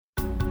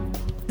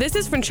This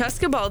is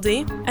Francesca Baldi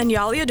and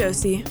Yali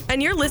Adosi,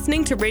 and you're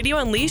listening to Radio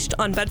Unleashed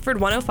on Bedford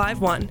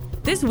 105.1.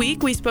 This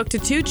week, we spoke to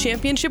two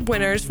championship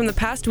winners from the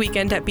past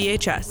weekend at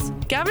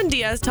BHS. Gavin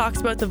Diaz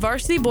talks about the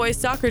varsity boys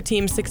soccer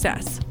team's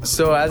success.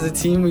 So as a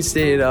team, we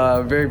stayed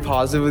very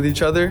positive with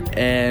each other,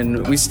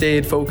 and we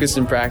stayed focused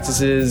in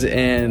practices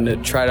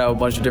and tried out a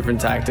bunch of different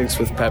tactics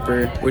with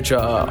Pepper, which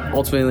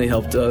ultimately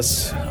helped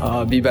us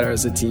be better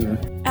as a team.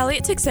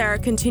 Elliot Teixeira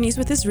continues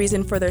with his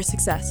reason for their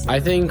success. I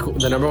think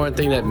the number one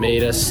thing that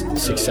made us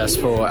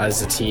successful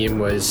as a team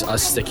was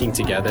us sticking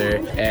together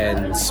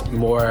and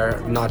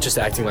more not just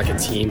acting like a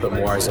team, but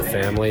more as a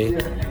family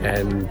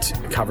and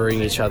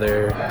covering each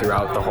other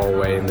throughout the whole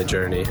way in the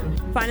journey.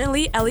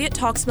 Finally, Elliot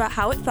talks about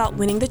how it felt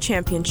winning the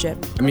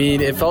championship. I mean,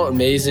 it felt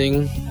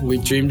amazing.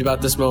 We've dreamed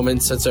about this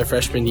moment since our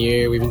freshman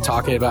year. We've been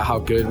talking about how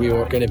good we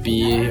were going to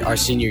be our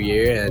senior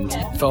year, and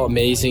it felt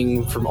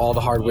amazing from all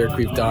the hard work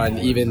we've done,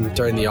 even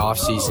during the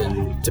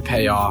off-season, to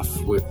pay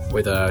off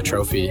with a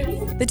trophy.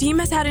 The team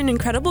has had an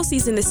incredible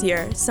season this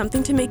year,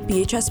 something to make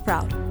BHS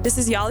proud. This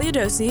is Yali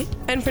Adosi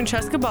and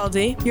Francesca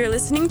Baldi. You're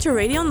listening to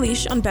Radio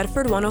Unleashed on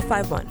Bedford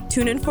 105.1.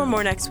 Tune in for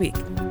more next week.